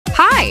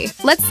Hi,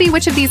 let's see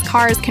which of these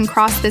cars can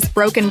cross this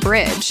broken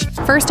bridge.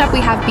 First up, we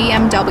have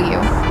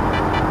BMW.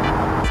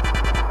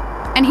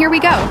 And here we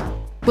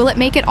go. Will it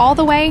make it all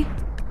the way?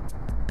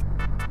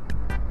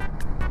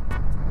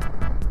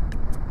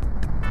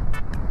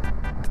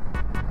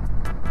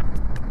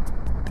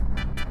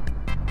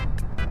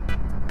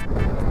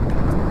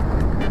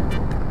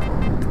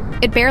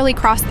 It barely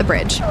crossed the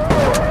bridge.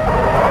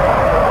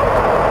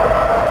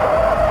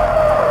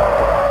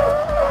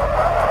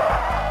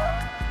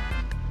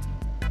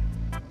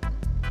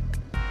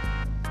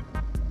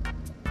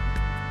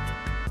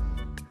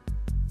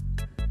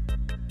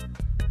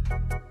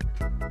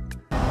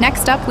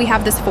 Next up, we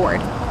have this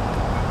Ford.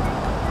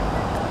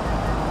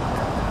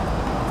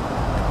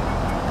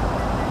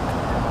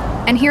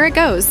 And here it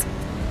goes.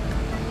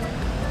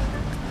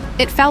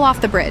 It fell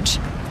off the bridge.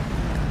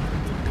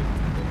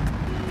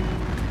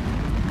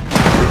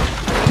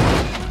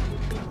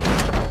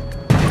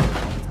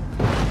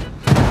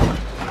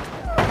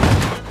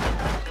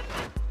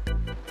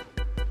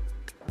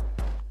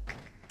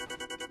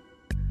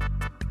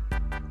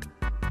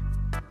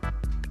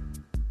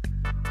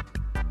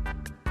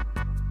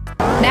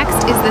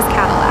 Next is this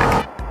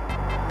Cadillac.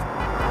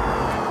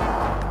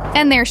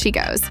 And there she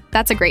goes.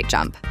 That's a great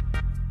jump.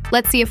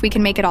 Let's see if we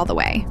can make it all the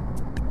way.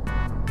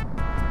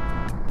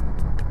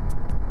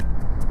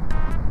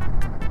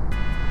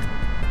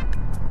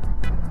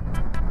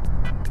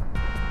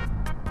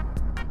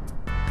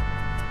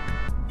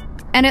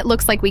 And it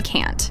looks like we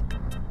can't.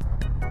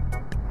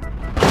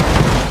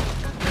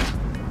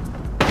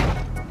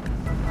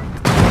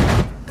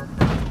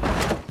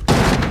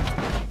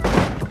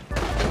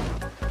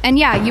 And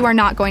yeah, you are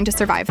not going to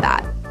survive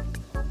that.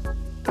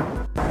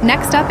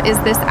 Next up is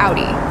this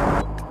Audi.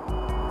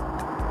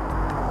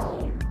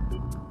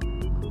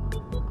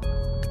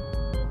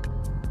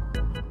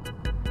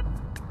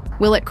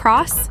 Will it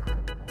cross?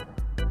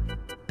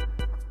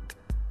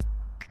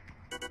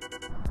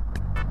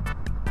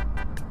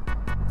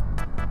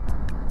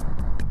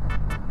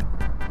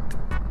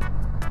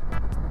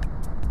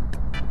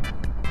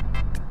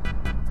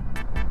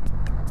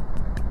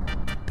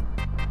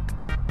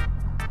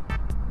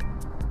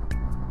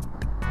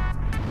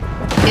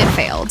 It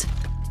failed.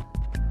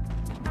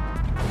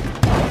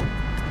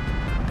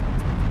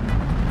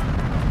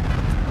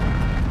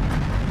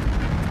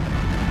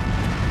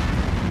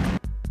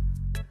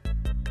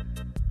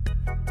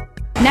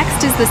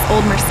 Next is this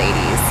old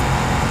Mercedes.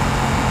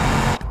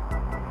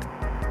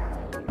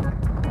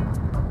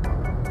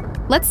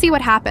 Let's see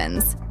what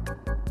happens.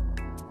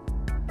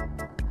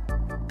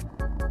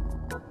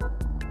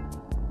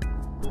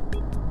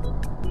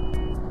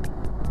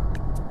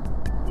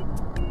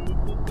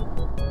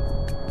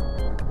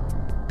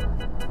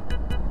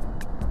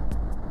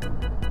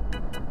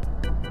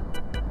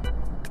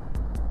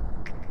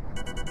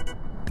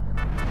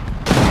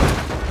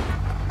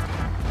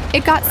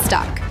 It got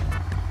stuck.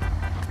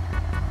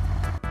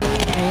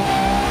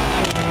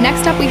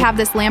 Next up, we have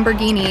this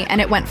Lamborghini, and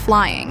it went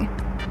flying.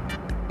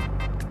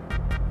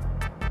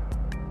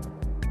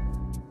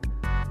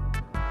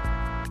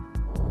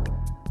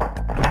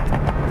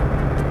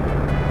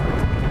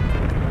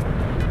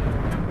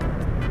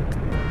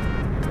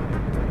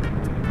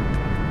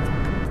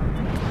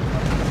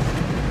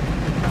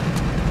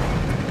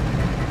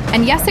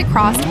 And yes, it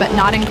crossed, but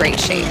not in great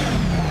shape.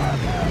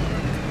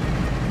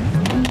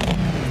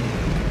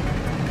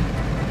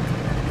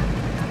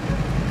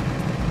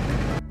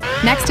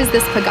 Next is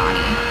this Pagani.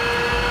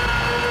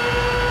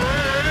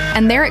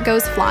 And there it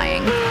goes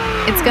flying.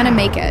 It's gonna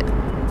make it.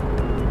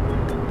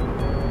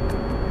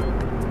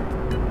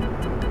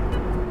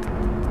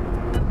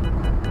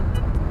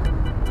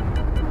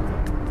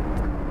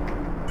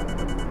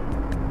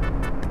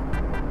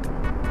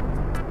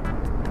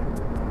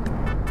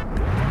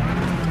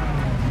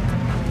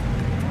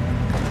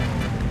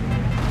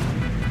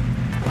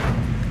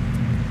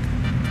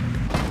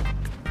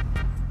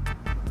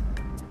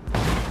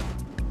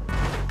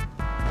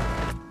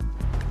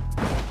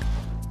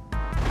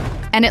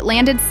 And it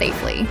landed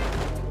safely.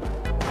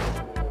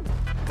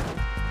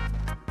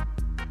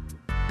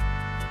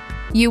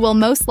 You will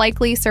most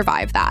likely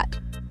survive that.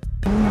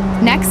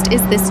 Next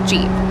is this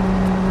Jeep.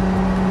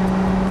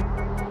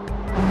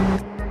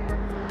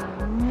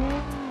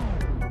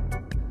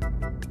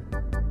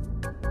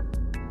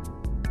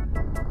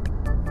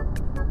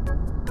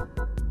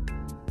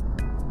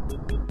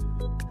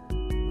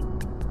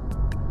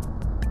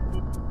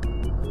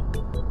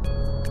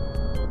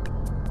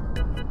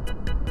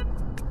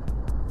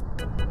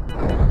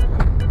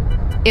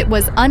 It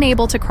was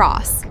unable to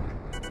cross.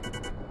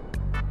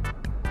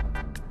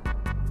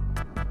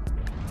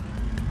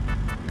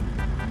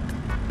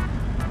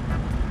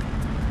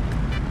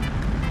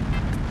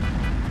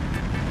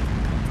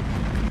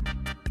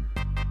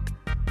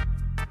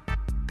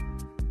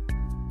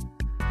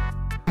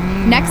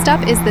 Next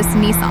up is this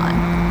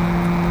Nissan.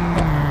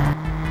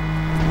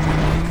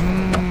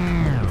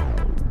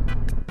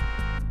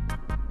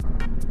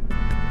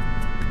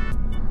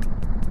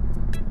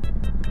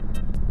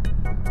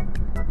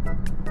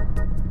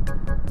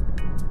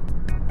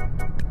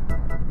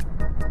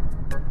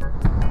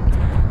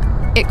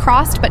 It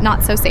crossed, but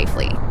not so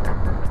safely.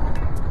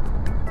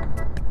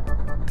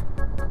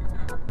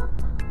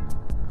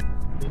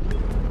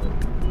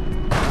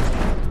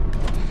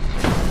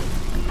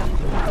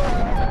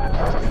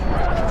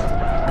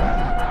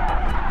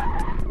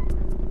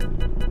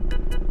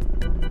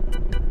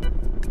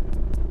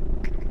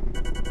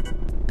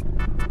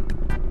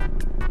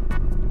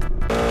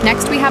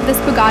 Next, we have this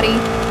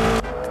Bugatti.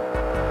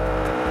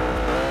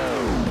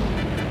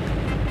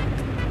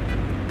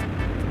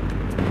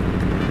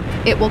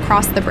 It will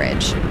cross the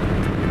bridge.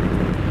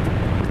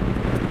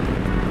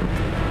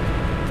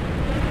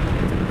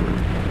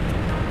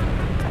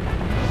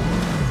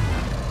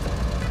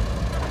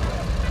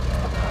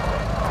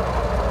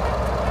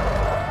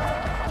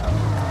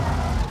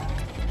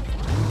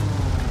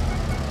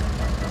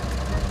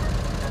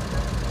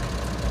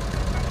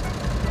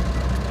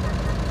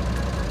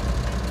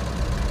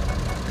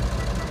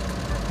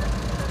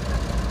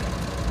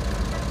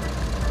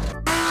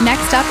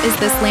 Next up is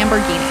this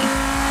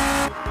Lamborghini.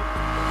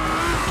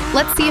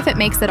 Let's see if it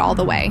makes it all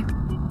the way.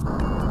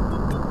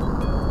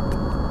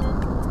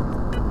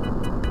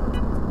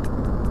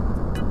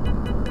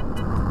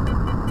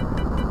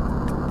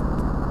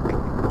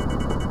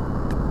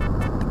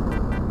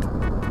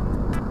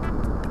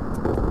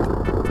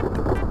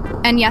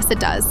 And yes, it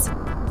does.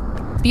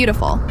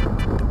 Beautiful.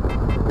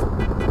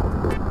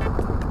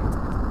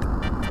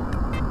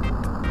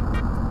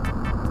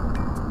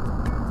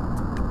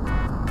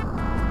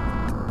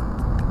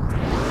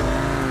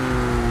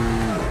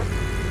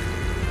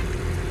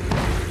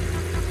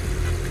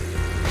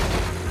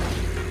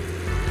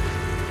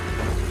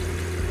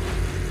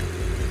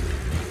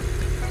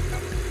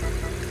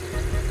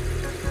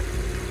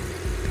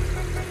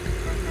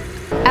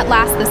 At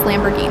last, this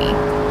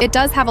Lamborghini. It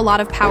does have a lot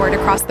of power to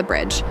cross the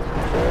bridge.